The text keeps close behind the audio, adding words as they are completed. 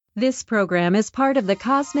This program is part of the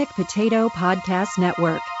Cosmic Potato Podcast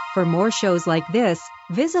Network. For more shows like this,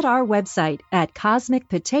 visit our website at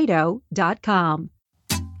cosmicpotato.com.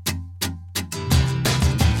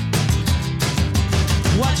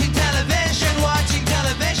 Watching television, watching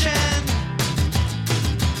television.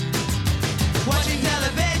 Watching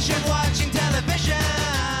television, watching television.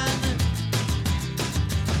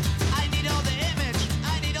 I need all the image,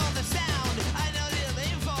 I need all the sound. I know the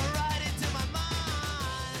info right into my mind.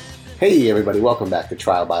 Hey everybody, welcome back to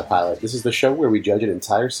Trial by Pilot. This is the show where we judge an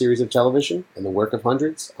entire series of television and the work of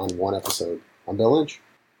hundreds on one episode. I'm Bill Lynch.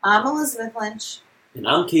 I'm Elizabeth Lynch. And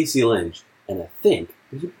I'm Casey Lynch, and I think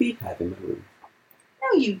there's a beehive in my room.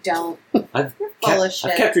 No, you don't. I've You're full of shit.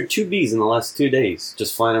 I've captured 2 bees in the last 2 days,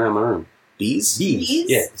 just flying around my room. Bees? Bees?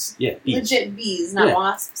 Yes, yeah, bees. Legit bees, not Yeah.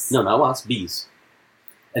 wasps. No, not wasps, bees.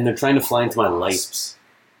 And they're trying to fly into my lights.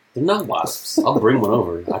 They're not wasps. I'll bring one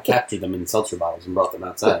over. I captured them in seltzer bottles and brought them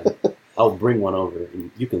outside. I'll bring one over,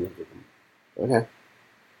 and you can live with them. Okay.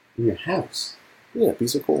 In your house. Yeah,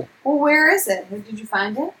 bees are cool. Well, where is it? Where did you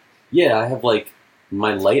find it? Yeah, I have,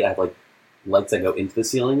 my light, I have, lights that go into the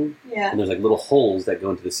ceiling. Yeah. And there's little holes that go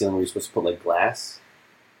into the ceiling where you're supposed to put glass.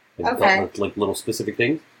 And Okay. little specific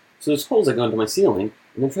things. So there's holes that go into my ceiling,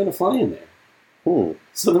 and they're trying to fly in there.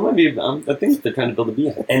 So there might be, I think they're trying to build a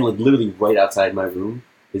beehive. And literally right outside my room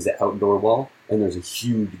is the outdoor wall, and there's a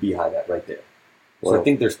huge beehive right there. So Wow. I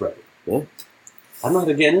think they're spreading. Yeah. I don't know how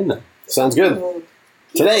to get in them. Sounds good. Ooh.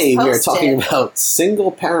 Keep Today us we are posted. talking about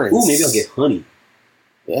single parents. Ooh, maybe I'll get honey.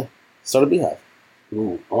 Start a beehive.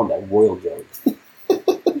 Ooh, I want that royal jelly.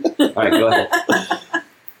 Alright, go ahead.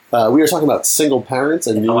 We are talking about single parents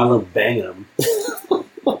and Oh, I new... love banging them.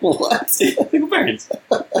 What? Single parents.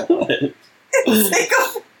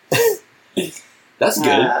 That's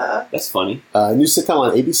good. That's funny. New sitcom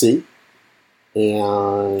on ABC.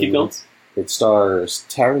 And Keep going. it stars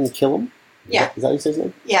Taran Killam. Yeah. Is that how you say his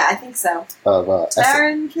name? Yeah, I think so. Of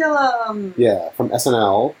Taran Killam. Yeah, from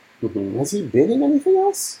SNL. Mm-hmm. Has he been in anything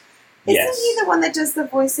else? Isn't he the one that does the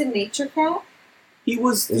voice of Nature Cat? He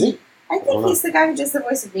was Is he? I think don't know. he's the guy who does the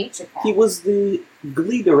voice of Nature Cat. He was the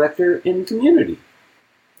Glee director in Community.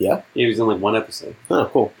 Yeah? He was in one episode. Oh,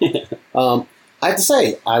 cool. I have to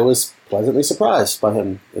say, I was pleasantly surprised by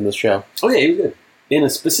him in this show. Oh yeah, he was good. In a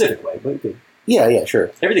specific way, but good. Yeah,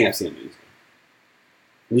 sure. Everything I've seen him do is good.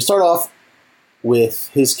 We start off with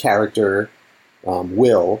his character,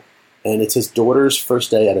 Will, and it's his daughter's first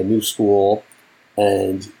day at a new school,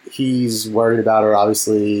 and he's worried about her,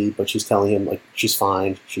 obviously, but she's telling him, she's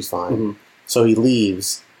fine. Mhm. So he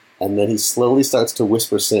leaves, and then he slowly starts to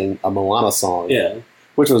whisper sing a Moana song, Yeah.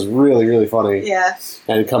 which was really, really funny. Yeah.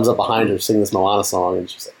 And he comes up behind her singing this Moana song, and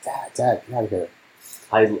she's like, Dad, get out of here.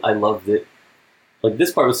 I loved it.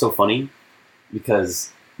 This part was so funny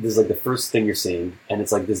because this is the first thing you're seeing, and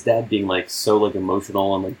it's this dad being so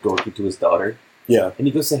emotional and dorky to his daughter. Yeah. And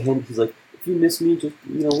he goes to him, he's like, if you miss me, just,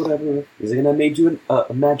 whatever. He's like, and I made you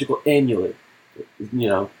a magical amulet.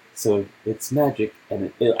 So it's magic.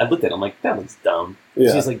 And I looked at him, I'm like, that looks dumb.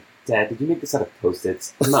 Yeah. She's like, Dad, did you make this out of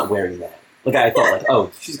Post-its? I'm not wearing that. I thought,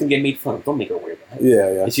 oh, she's going to get made fun of. Don't make her wear that.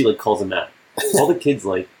 Yeah. And she, calls him out. All the kids,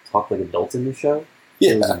 talk like adults in the show.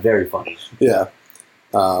 Yeah. It was very funny. Yeah.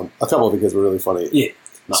 A couple of the kids were really funny. Yeah.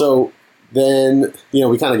 No. So then,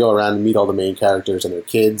 we kind of go around and meet all the main characters and their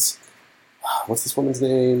kids. What's this woman's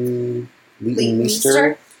name? Leighton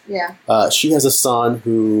Meester? Yeah. She has a son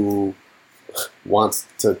who wants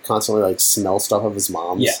to constantly smell stuff of his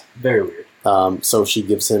mom's. Yeah, very weird. So she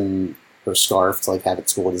gives him her scarf to have at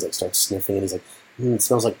school, and he's starts sniffing, and he's like, it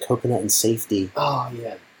smells like coconut and safety. Oh,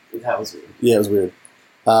 yeah. That was weird. Yeah, it was weird.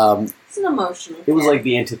 It's an emotional It was cat.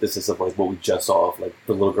 the antithesis of what we just saw of the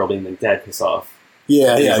little girl being Dad, piss off.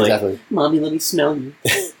 Yeah, And he's like, exactly. Mommy, let me smell you.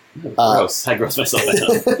 Gross. I gross myself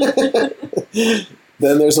out.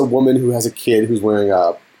 Then there's a woman who has a kid who's wearing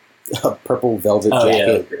a purple velvet Oh, yeah, that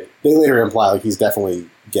was jacket. great. They later imply he's definitely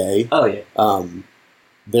gay. Oh, yeah.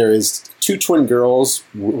 There is 2 twin girls.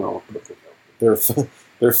 No.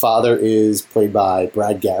 Their father is played by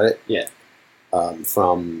Brad Garrett. Yeah.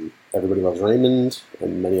 From Everybody Loves Raymond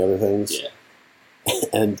and many other things. Yeah.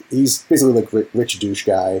 And he's basically rich douche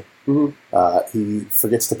guy. Mhm. He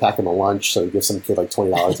forgets to pack him a lunch, so he gives some kid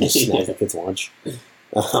 $20 and he snags the kid's lunch.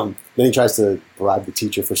 Then he tries to bribe the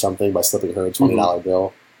teacher for something by slipping her a $20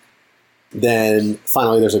 bill. Then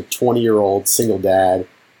finally there's a 20-year-old single dad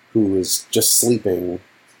who is just sleeping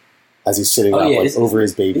as he's sitting up over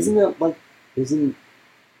his baby. Isn't that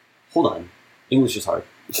hold on. English is hard.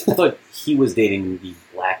 I thought he was dating the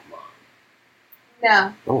black mom.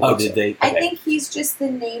 No. Oh, Oh, did they? I Okay. think he's just the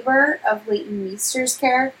neighbor of Leighton Meester's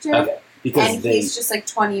character. Okay. because and he's just like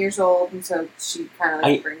 20 years old, and so she kind of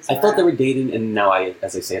like brings him I thought they around. were dating, and now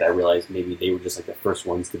as I say it, I realized maybe they were just like the first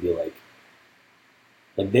ones to be like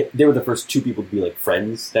they were the first two people to be like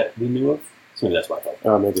friends that we knew of. So maybe that's why I thought.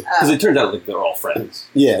 Oh, maybe. Because it turns out like they're all friends,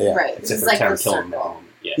 Yeah, yeah. Right. This except is for like the Taron Killam at the circle. moment.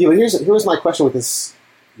 Yeah. Yeah, but here's my question with this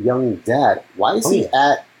young dad. Why is he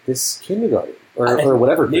yeah. at this kindergarten or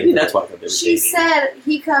whatever? Maybe grade that's why I thought they were She dating.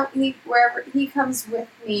 said wherever he comes with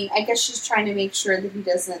me. I guess she's trying to make sure that he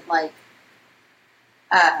doesn't like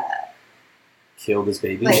Killed his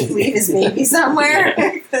baby. leave his baby somewhere.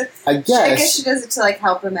 I I guess guess. she does it to like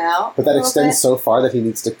help him out. But that a little extends bit. so far that he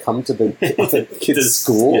needs to come to the kid's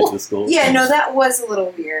school. To school. Yeah, no, that was a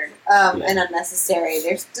little weird Yeah. and unnecessary.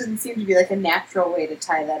 There doesn't seem to be like a natural way to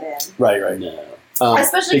tie that in, Right, right. No.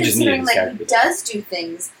 especially they just considering needed like this he character. does do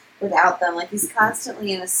things without them. Like he's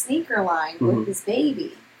constantly in a sneaker line Mhm. with his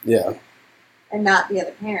baby Yeah. and not the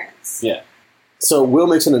other parents. Yeah. So Will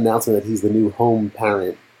makes an announcement that he's the new home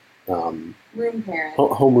parent. Room parent.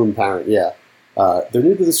 Homeroom parent, yeah. They're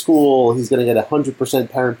new to the school. He's going to get 100%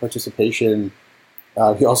 parent participation.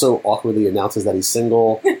 He also awkwardly announces that he's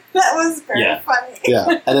single. That was very Yeah. funny. Yeah,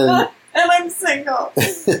 and then And I'm single.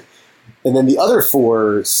 and then the other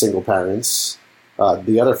four single parents,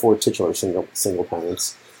 the other four titular single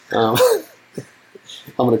parents. I'm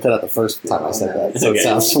going to cut out the first time I said that, so Okay. it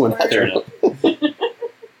sounds so Fair natural. enough.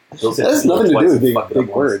 That That has nothing to do with being a big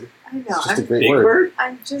word. I know. It's just a I'm, great Big word. Bird?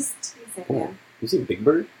 I'm just teasing you. You say Big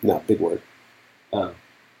Bird? No, big word. Oh.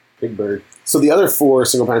 Big Bird. So the other four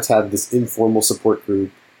single parents have this informal support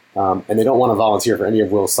group, and they don't want to volunteer for any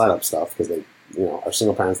of Will's sign-up stuff because they, are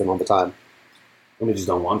single parents. They don't have the time, And they just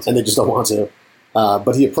don't want to. and they just don't want to.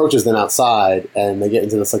 But he approaches them outside, and they get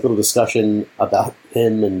into this like little discussion about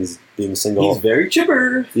him and his being single. He's very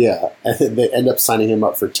chipper. Yeah, and then they end up signing him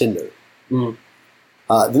up for Tinder. Mm.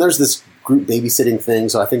 Then there's this group babysitting thing.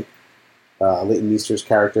 So I think Leighton Meester's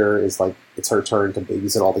character is like it's her turn to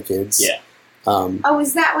babysit all the kids. Yeah. Oh,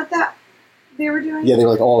 is that what they were doing? Yeah, they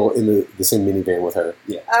were like all in the same minivan with her.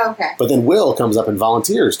 Oh, okay. But then Will comes up and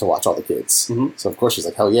volunteers to watch all the kids. Mhm. So of course she's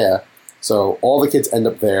like, hell yeah. So all the kids end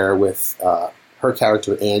up there with her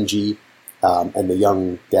character Angie and the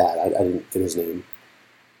young dad. I didn't get his name.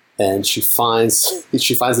 And she finds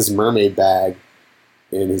this mermaid bag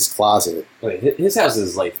in his closet. Wait, his house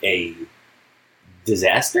is like a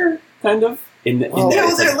disaster, kind of. In that Well, No,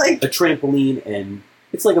 it's they're like like- a trampoline and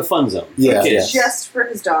it's like a fun zone. for Yeah, kids. yeah. Just for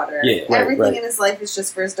his daughter. Yeah. Right, Everything right. in his life is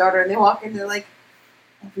just for his daughter, and they walk in, they're like,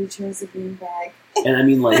 every chair is a bean bag. And I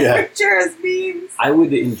mean, like, Yeah. Every chair is beans. I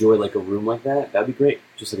would enjoy like a room like that. That'd be great.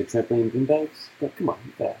 Just like a trampoline and beanbags. But come on,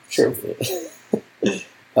 yeah, Sure.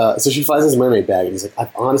 So she finds this mermaid bag, and he's like,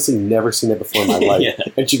 I've honestly never seen that before in my life. Yeah.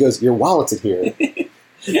 And she goes, your wallet's in here.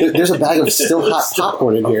 There's a bag of still hot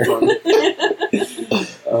popcorn in here.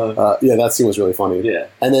 Yeah, that scene was really funny. Yeah.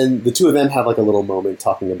 And then the two of them have like a little moment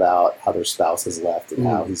talking about how their spouse has left and Mm.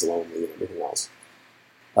 how he's lonely and everything else.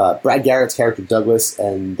 Brad Garrett's character Douglas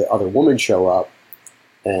and the other woman show up,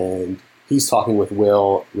 and he's talking with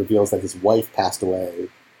Will, reveals that his wife passed away.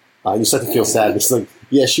 And you start to feel sad. It's like,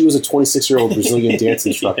 yeah, she was a 26-year-old Brazilian dance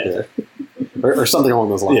instructor. Or something along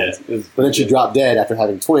those lines. Yeah. But then she dropped dead after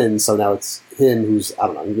having twins, so now it's him who's, I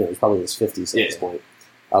don't know, he's probably in his 50s at this Yeah. point,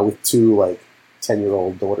 with two, like,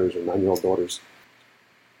 10-year-old daughters or 9-year-old daughters.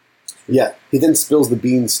 Yeah, he then spills the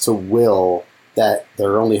beans to Will that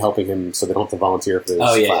they're only helping him so they don't have to volunteer for his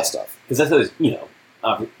Oh, yeah, class yeah. stuff. Because that's always,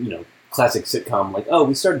 classic sitcom, like, oh,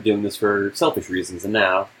 we started doing this for selfish reasons, and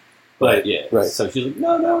now, but yeah, Right. So she's like,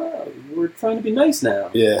 no, we're trying to be nice now.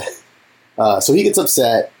 Yeah. So he gets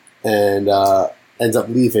upset and ends up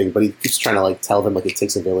leaving, but he keeps trying to, like, tell them, like, it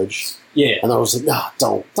takes a village. Yeah, And I was like,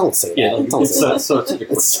 don't say that. yeah, like, Don't it's say that. so such a quick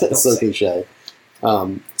It's don't so say. cliche.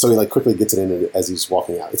 So he like quickly gets it in as he's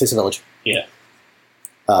walking out. It takes a village. Yeah.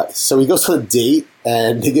 So he goes on a date,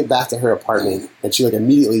 and they get back to her apartment, and she like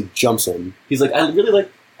immediately jumps him. He's like, I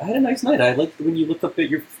had a nice night. I liked when you looked up from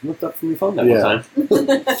your phone that Yeah.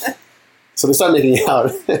 one time. So they start making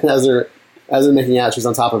out, and as they're making out, she's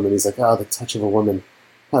on top of him, and he's like, "Oh, the touch of a woman.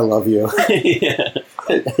 I love you." Yeah.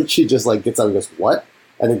 And she just like gets up and goes, "What?"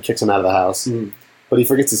 and then kicks him out of the house. Mhm. But he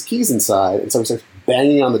forgets his keys inside, and so he starts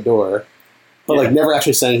banging on the door, but like Yeah. never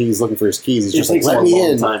actually saying he's looking for his keys. He's It just like, takes "Let a me long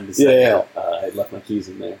in." time to say, Yeah. I left my keys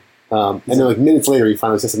in there. And then like minutes later, he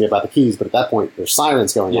finally says something about the keys, but at that point, there's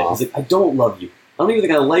sirens going Yeah, off. he's like, I don't love you. I don't even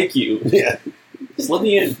think I like you. Yeah. Just let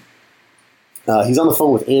me in. He's on the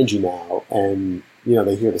phone with Angie now, and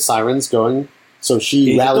they hear the sirens going. So she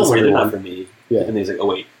He's like, rallies don't worry, they're not everyone. for me. Yeah. And he's like, oh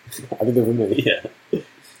wait. I think they're for me. Yeah.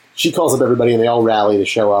 She calls up everybody, and they all rally to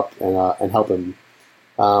show up and help him.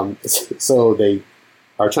 So they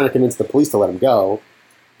are trying to convince the police to let him go,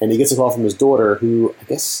 and he gets a call from his daughter, who I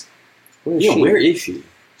guess where is she? Where is she?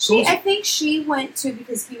 I think she went to,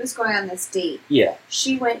 because he was going on this date. Yeah.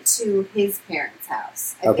 She went to his parents'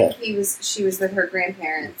 house. I Okay. think she was with her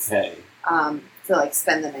grandparents. Okay. To like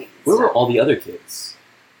spend the night. and Where were stuff. all the other kids?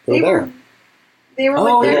 They were there. They were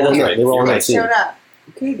Oh, with yeah, their that's parents. right. They were all in They that scene. showed up.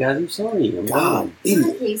 Okay, guys, I'm sorry. I'm God, Hi,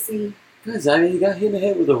 idiot. Casey. Guys, I mean, you got hit in the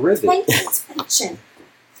head with a rivet. Pay attention.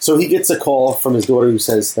 So he gets a call from his daughter who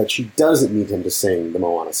says that she doesn't need him to sing the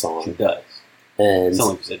Moana She song, does. and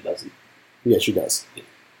Someone who said doesn't. yeah, she does.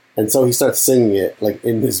 And so he starts singing it like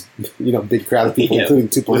in this big crowd of people, Yeah. including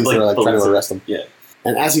two police With, that are like trying to police. arrest him. Yeah.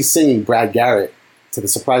 And as he's singing, Brad Garrett, to the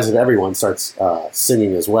surprise of everyone, starts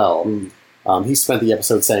singing as well. He spent the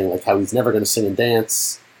episode saying like how he's never going to sing and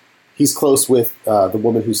dance. He's close with the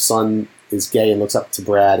woman whose son is gay and looks up to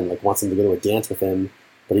Brad and like wants him to go to a dance with him,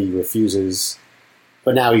 but he refuses.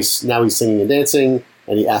 But now he's singing and dancing,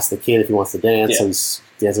 and he asks the kid if he wants to dance. Yeah. So he's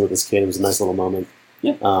dancing with this kid. It was a nice little moment.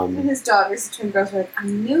 Yeah. And his daughters, the twin girls, were like, I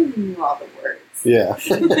knew you knew all the words. Yeah.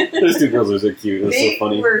 Those two girls are so cute. It was They so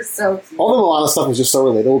funny. were so cute. All the Moana stuff was just so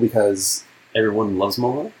relatable because, Everyone loves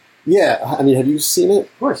Moana. yeah, I mean, have you seen it?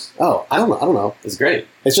 Of course. Oh, I don't know. It's great.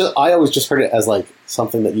 It's just I always just heard it as like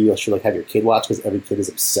something that you should like have your kid watch because every kid is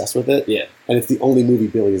obsessed with it, Yeah. and it's the only movie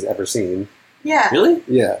Billy has ever seen. Yeah. Really?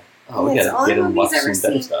 Yeah, Oh, we Yeah, it's gotta all get the him movies watch ever some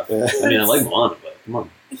better seen. stuff. Yeah. I mean, I like Moana, but come on.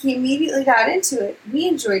 He immediately got into it. We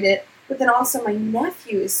enjoyed it, but then also my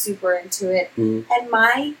nephew is super into it, Mhm. and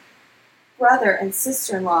my brother and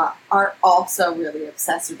sister-in-law are also really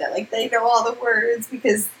obsessed with it. Like they know all the words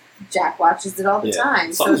because Jack watches it all the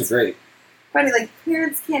time. So Songs it's are great. funny. Like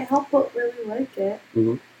parents can't help but really like it.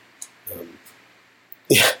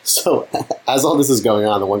 yeah. So as all this is going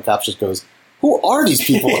on, the one cop just goes, "Who are these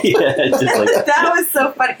people?" Yeah, it's just like That was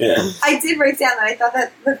so funny. yeah. I did write down that I thought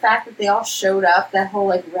that the fact that they all showed up, that whole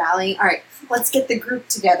like rallying, all right, let's get the group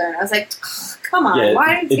together. And I was like, "Ugh, come on, Yeah,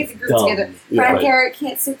 why don't you get it's the group dumb. together? Yeah, Brad right. Garrett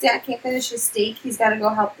can't sit down, can't finish his steak. He's got to go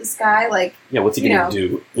help this guy. Like, Yeah, what's he You gonna know.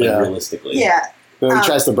 do? Like, Yeah. realistically. yeah. Then he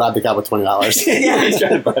tries to bribe the cop with $20. Yeah. He's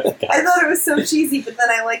trying to buy the I guy. thought it was so cheesy, but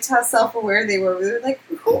then I liked how self-aware they were. We were like,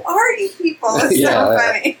 who are you people? It's Yeah, so yeah.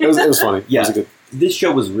 funny. It was funny. Yeah. It was a good. This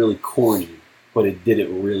show was really corny, but it did it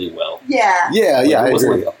really well. Yeah. Yeah, Like, yeah, I it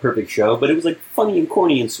wasn't agree. like a perfect show, but it was like funny and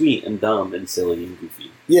corny and sweet and dumb and silly and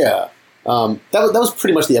goofy. Yeah, that was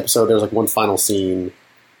pretty much the episode. There was like one final scene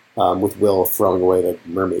with Will throwing away the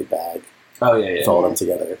mermaid bag Oh yeah, with all of them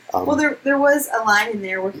together. Well, there was a line in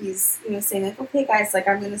there where he's saying like, okay, guys, like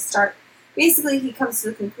I'm going to start. Basically, he comes to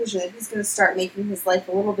the conclusion that he's going to start making his life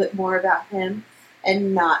a little bit more about him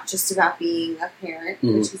and not just about being a parent,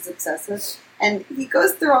 Mhm. which he's obsessed with. And he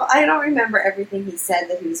goes through all. I don't remember everything he said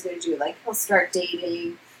that he was going to do. Like he'll start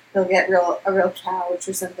dating, he'll get a real couch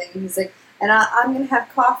or something. And he's like, and I'm going to have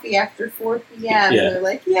coffee after 4 p.m. Yeah. And they're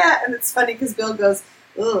like, yeah. And it's funny because Bill goes,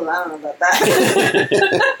 ooh, I don't know about that.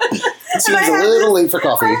 It seems I a had little late for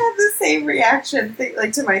coffee. I have the same reaction,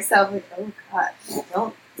 like to myself, like, oh god,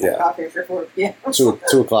 don't Yeah. have coffee after 4 p.m. 2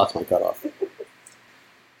 o'clock's my cutoff. Fair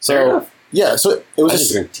So enough. yeah, so it I was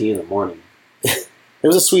just a, drink tea in the morning. it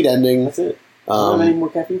was a sweet ending. That's it. I don't have any Um, more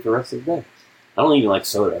caffeine for the rest of the day. I don't even like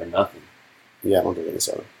soda or nothing. yeah, I don't drink any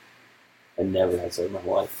soda. I never had soda in my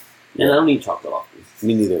whole life. And I don't eat chocolate often.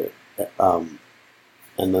 Me neither.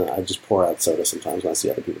 And then I just pour out soda sometimes when I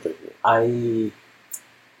see other people drinking it. I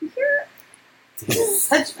You're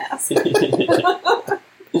such an ass.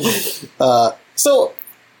 So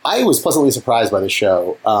I was pleasantly surprised by the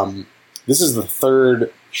show. This is the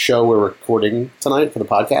third show we're recording tonight for the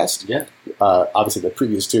podcast. yeah. Obviously, the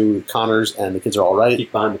previous two, Connors and The Kids Are All Right.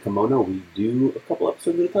 Keep behind the kimono. We do a couple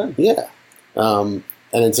episodes at a time. Yeah. And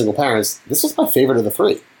then Single Parents. This was my favorite of the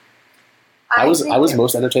three. I was think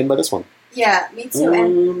most entertained by this one. yeah, me too.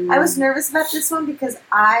 And I was nervous about this one because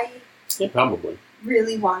I Yeah, probably.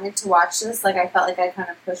 really wanted to watch this. Like I felt like I kind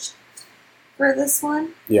of pushed for this one,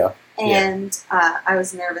 Yeah. and I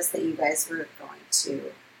was nervous that you guys were going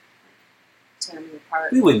to tear me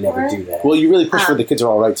apart. We would never for do it. that. Well, you really pushed for The Kids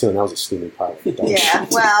Are All Right, too, and that was a steaming pilot. Yeah,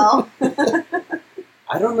 well,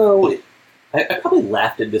 I don't know. I probably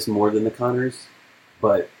laughed at this more than the Connors,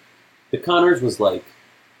 but the Connors was like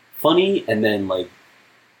funny and then like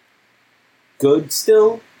good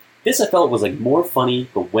still. This I felt was like more funny,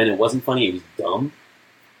 but when it wasn't funny, it was dumb.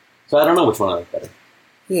 So I don't know which one I like better.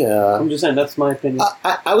 Yeah. I'm just saying that's my opinion.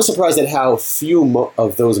 I was surprised at how few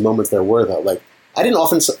of those moments there were, though. Like, I didn't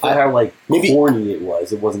often... For how like maybe- corny it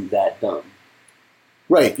was, it wasn't that dumb.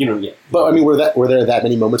 Right. You know, yeah. But, I mean, were there that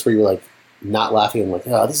many moments where you were, like, not laughing and like,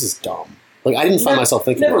 oh, this is dumb? Like, I didn't find myself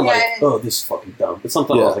thinking Never that. like, Yeah. oh, this is fucking dumb. But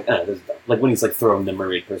sometimes I was like, this is dumb. Like when he's like throwing the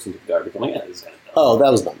mermaid person to the garbage, I'm like, this is kind of dumb. Oh, that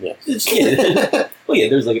was dumb, yeah. Just kidding. Well, yeah,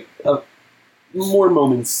 there's like more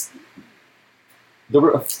moments. There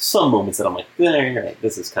were some moments that I'm like, right,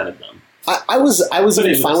 this is kind of dumb. I was But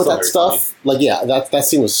even it fine was with still that very stuff. Like, yeah, that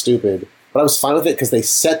scene was stupid, but I was fine with it because they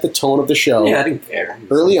set the tone of the show Yeah, I didn't care.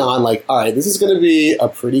 early on. Like, all right, this is going to be a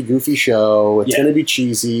pretty goofy show. It's Yeah. going to be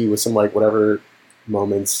cheesy with some like whatever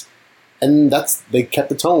moments, and they kept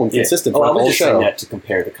the tone Yeah. consistent Oh, for I the was whole just saying show. that to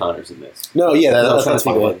compare the Connors in this. No, yeah, I was that's trying to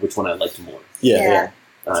think of fine. like, which one I liked more. Yeah.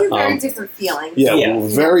 Two very Um, different feelings. Yeah, Yeah.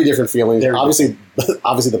 very different feelings. Very obviously,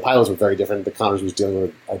 the pilots were very different. The Connors was dealing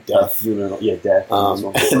with a death, Death.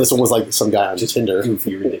 and this one was like some guy on Just Tinder.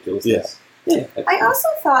 goofy, ridiculous. Yeah. Yeah. I also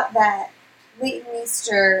thought that Leighton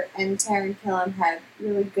Meester and Taron Killam had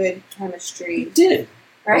really good chemistry, did.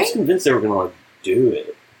 I was right? convinced they were going to like do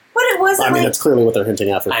it. But it wasn't I mean, like that's clearly what they're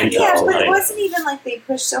hinting at for I future know, yeah, episodes. but I it know. wasn't even like they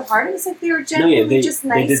pushed so hard. It was like they were No, genuinely yeah, just they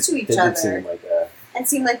nice did, to each they other did seem like and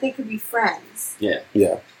seemed like they could be friends. yeah,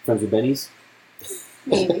 Yeah. friends with Benny's.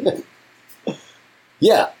 Maybe.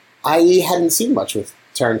 Yeah, I hadn't seen much with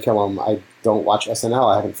Taron Killam. I don't watch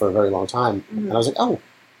SNL. I haven't for a very long time. Mhm. And I was like, oh,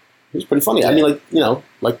 he was pretty funny. I Yeah. mean, like,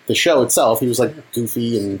 like the show itself, he was like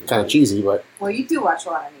goofy and kind of cheesy, but Well, you do watch a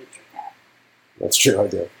lot of Nature Cat. that's true, I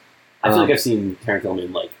do. I feel Um, like I've seen Taron Killam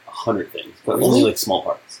in like 100 things, but Really? only like small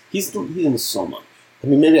parts. He's in so much. I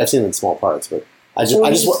mean, maybe I've seen him in small parts, but I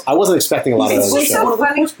wasn't expecting a lot of He's those just shows. so one of the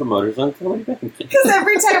funny. course promoters on Comedy Bang. Because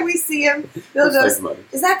every time we see him, Bill Course goes, promoters.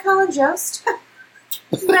 "Is that Colin Jost?"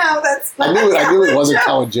 No, that's I not knew it wasn't Jost.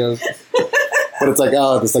 Colin Jost, but it's like,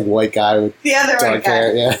 oh, this like white guy with The other dark white guy.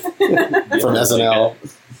 hair, yeah, Yeah, from like SNL.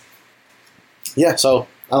 Yeah, so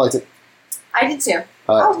I liked it. I did too.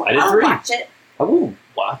 Uh, I did I'll three. watch it. I won't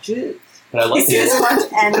watch it, but I like He doesn't it.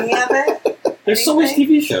 watch any of it. There's so much anything.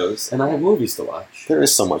 TV shows, and I have movies to watch. there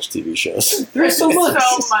is so much TV shows. There is so much.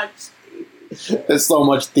 So much. There's so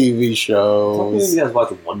much TV How many of shows. you guys watch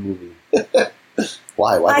one movie?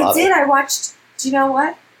 Why? Why I bother? did. I watched. Do you know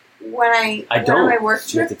what? When I I went don't. on my work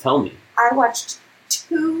You have trip, to tell me. I watched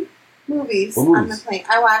 2 movies What on the movies? plane.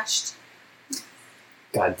 I watched.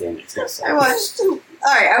 God damn it, it's gonna suck. I watched. All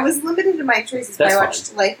right, I was limited in my choices, but That's I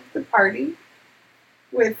watched Life of the Party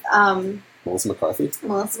with Melissa McCarthy.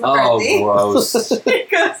 Melissa Oh, McCarthy. gross. It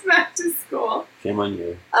goes back to school. Shame on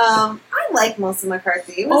you. I like Melissa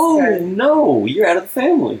McCarthy. It was Oh, good. no, you're out of the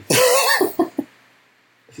family.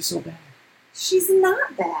 She's so bad. She's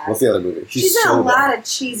not bad. What's the other movie? She's in so a lot bad. of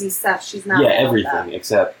cheesy stuff. She's not Yeah, bad, everything though.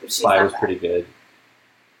 except She's Spy not was bad. pretty good.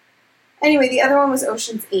 Anyway, the other one was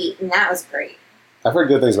Ocean's 8, and that was great. I've heard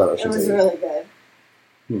good things about It Ocean's was 8. really good.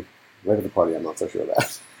 Right at the party, I'm not so sure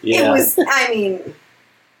about. Yeah, It was, I mean,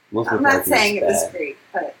 Melissa I'm not McCarthy saying it was bad. great,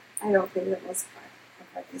 but I don't think that Melissa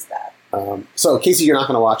McCarthy's bad. So, Casey, you're not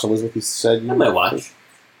going to watch Elizabeth. You said you I might watch.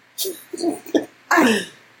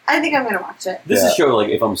 I think I'm going to watch it. This is Yeah. a show like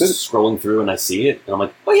if I'm scrolling through and I see it and I'm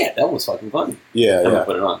like, oh yeah, that was fucking fun. Yeah, I'm gonna yeah,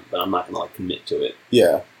 put it on, but I'm not gonna like commit to it.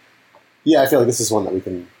 yeah, yeah. I feel like this is one that we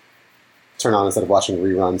can turn on instead of watching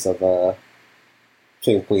reruns of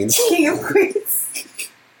King of Queens. King of Queens.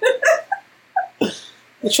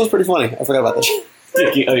 That show's pretty funny. I forgot about that.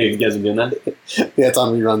 Oh yeah, you guys been doing that? Yeah, it's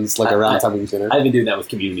on reruns like around time we dinner. I've been doing that with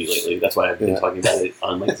Community lately. That's why I've been Yeah. talking about it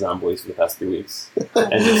on like Zomboys for the past 3 weeks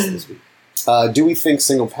and this week. Do we think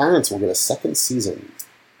Single Parents will get a second season?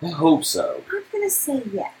 I hope so. I'm going to say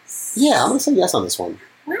yes. Yeah, I'm going to say yes on this one.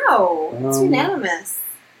 Wow, it's Um, unanimous.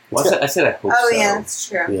 Well, I said I hope Oh, so. yeah, that's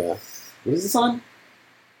true. Yeah, What is this on?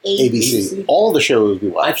 ABC. All the shows we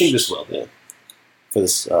watch. I think this will. Yeah. for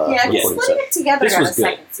this Yeah, recording because set. putting it together This got a was good.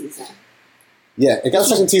 second season. Yeah, it got a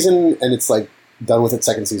second season, and it's like done with its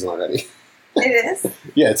second season already. It is?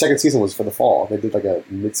 Yeah, its second season was for the fall. They did like a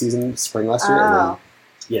mid-season spring last year, and Oh.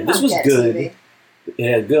 Yeah, this was Okay, good. TV.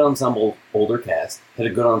 It had a good ensemble older cast. Had a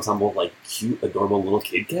good ensemble of like cute, adorable little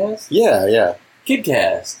kid cast. then yeah, Kid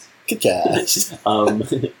cast. Kit Kat. I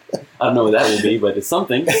don't know what that will be, but it's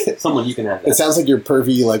something. Someone you can have It that. sounds like your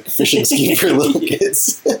pervy like fishing scheme for little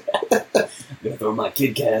kids. I'm gonna throw my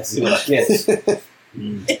kid cast. See what I get.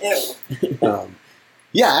 Ew.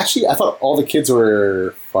 Yeah, actually, I thought all the kids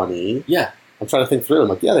were funny. Yeah, I'm trying to think through. I'm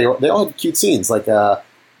like, yeah, they all had cute scenes. Like the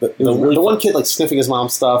was really one fun. kid like sniffing his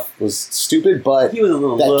mom's stuff was stupid, but he was a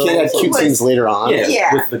little. that kid had so- cute was- scenes later on. Yeah,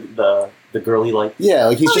 Yeah. with the girl he liked. Yeah,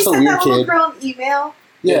 like he's Oh, just he a sent weird that little kid. girl an email.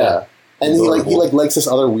 Yeah. And he Adorable. likes this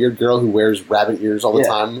other weird girl who wears rabbit ears all the Yeah.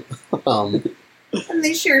 time. And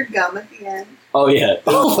they shared gum at the end. Oh yeah,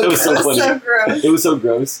 Oh my it was so It was funny. so gross. It was so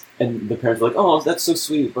gross, and the parents were like, "Oh, that's so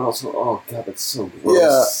sweet," but also, "Oh God, that's so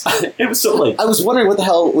gross." It was so like, I was wondering what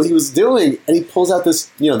he was doing, and he pulls out this.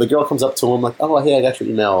 The girl comes up to him like, "Oh, hey, I got your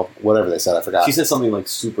email." Whatever they said, I forgot. she said something like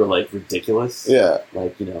super like ridiculous. Yeah,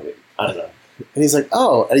 Like I don't know. and he's like,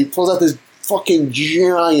 "Oh," and he pulls out this fucking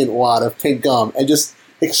giant wad of pink gum and just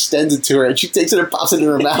extends it to her, and she takes it and pops it in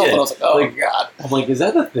her mouth. Yeah. And I was like, oh my god. I'm like, is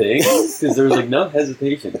that a thing? Because there was like no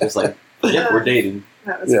hesitation. Just like, yep, we're dating.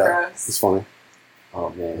 That was Yeah. It's gross. funny. Oh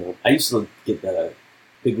man, I used to get that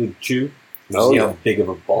Big League Chew. Oh, See yeah. how big of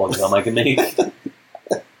a ball of gum I can make.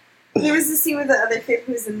 There was the scene with the other kid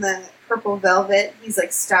who's in the purple velvet. He's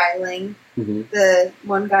like styling hmm the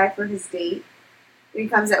one guy for his date. And he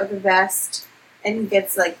comes out with a vest, and he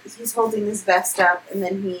gets like he's holding this vest up, and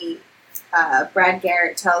then Brad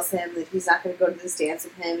Garrett tells him that he's not going to go to this dance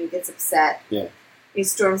with him. He gets upset. Yeah. He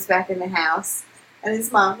storms back in the house, and his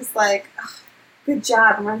mom is like, oh, "Good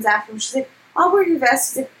job," and runs after him. She's like, "I'll wear your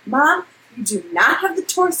vest." She's like, "Mom, you do not have the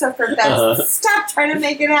torso for a vest. Uh-huh. Stop trying to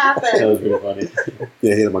make it That happen." was really funny.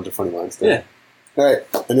 Yeah, he had a bunch of funny lines there. Yeah. All right.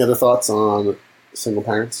 Any other thoughts on single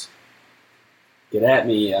parents? Get at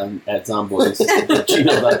me at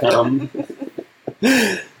zomboys@gmail.com.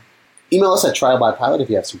 Email us at trialbypilot if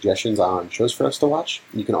you have suggestions on shows for us to watch.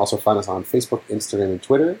 You can also find us on Facebook, Instagram, and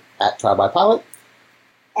Twitter at trialbypilot.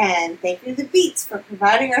 And thank you to the Beats for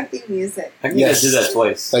providing our theme music. How can you guys do that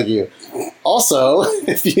twice? Thank you. Also,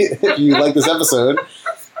 if you like this episode,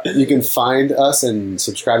 you can find us and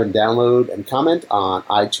subscribe and download and comment on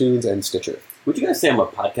iTunes and Stitcher. Would you guys say I'm a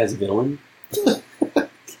podcast villain?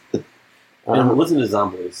 And listen to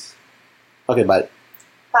Zomboys. Okay, bye.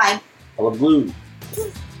 Bye. I love blue.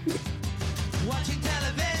 What you